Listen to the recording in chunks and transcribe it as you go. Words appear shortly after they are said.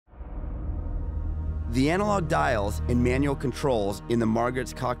The analog dials and manual controls in the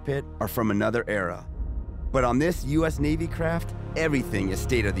Margaret's cockpit are from another era. But on this US Navy craft, everything is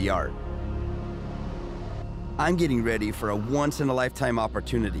state-of-the-art. I'm getting ready for a once-in-a-lifetime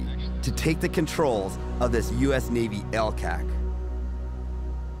opportunity to take the controls of this US Navy LCAC.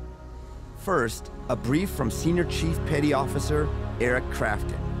 First, a brief from Senior Chief Petty Officer Eric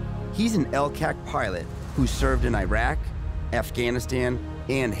Crafton. He's an LCAC pilot who served in Iraq, Afghanistan,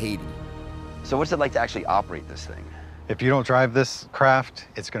 and Haiti. So what's it like to actually operate this thing? If you don't drive this craft,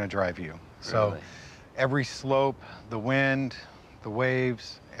 it's going to drive you. So Really? every slope, the wind, the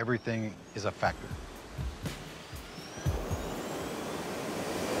waves, everything is a factor.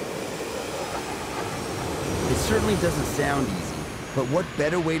 It certainly doesn't sound easy, but what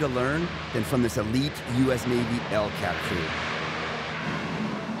better way to learn than from this elite US Navy LCAC crew?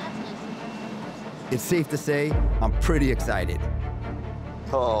 It's safe to say, I'm pretty excited.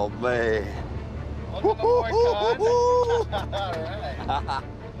 Oh, man. Welcome aboard, Con. All right. Let's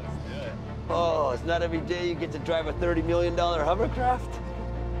do it. Oh, it's not every day you get to drive a $30 million hovercraft.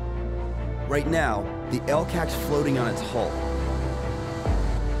 Right now, the LCAC's floating on its hull.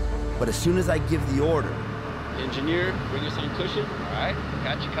 But as soon as I give the order, Engineer, bring us on cushion. All right,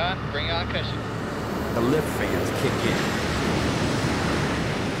 got you, Con. Bring on cushion. the lift fans kick in.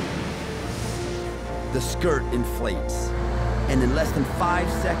 The skirt inflates, and in less than 5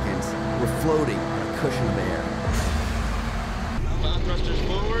 seconds, we're floating on a cushion of air. Bow thrusters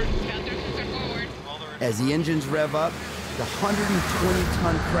forward. Bow thrusters are forward. As the engines rev up, the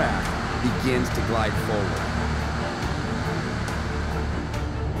 120-ton craft begins to glide forward.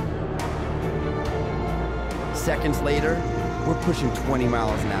 Seconds later, we're pushing 20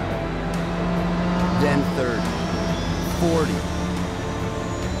 miles an hour. Then 30, 40,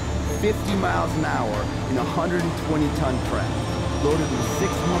 50 miles an hour in a 120-ton craft, loaded with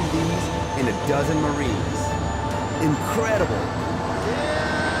 6 Humvees and a dozen Marines. Incredible!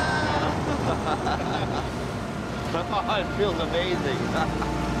 Oh, it feels amazing.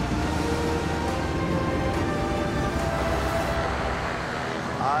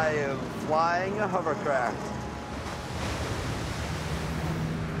 I am flying a hovercraft.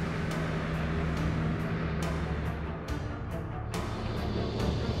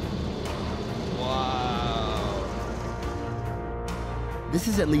 Wow. This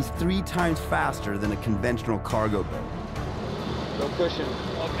is at least 3 times faster than a conventional cargo boat. No cushion.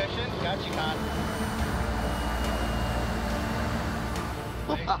 No cushion? Got you, Con.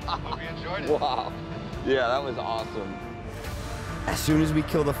 Hope you enjoyed it. Wow. Yeah, that was awesome. As soon as we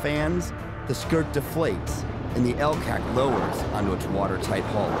kill the fans, the skirt deflates and the LCAC lowers onto its watertight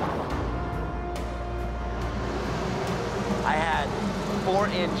hull. I had 4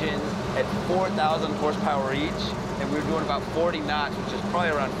 engines at 4,000 horsepower each, and we were doing about 40 knots, which is probably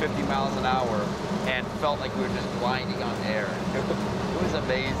around 50 miles an hour, and felt like we were just gliding on air. It was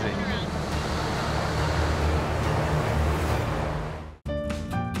amazing.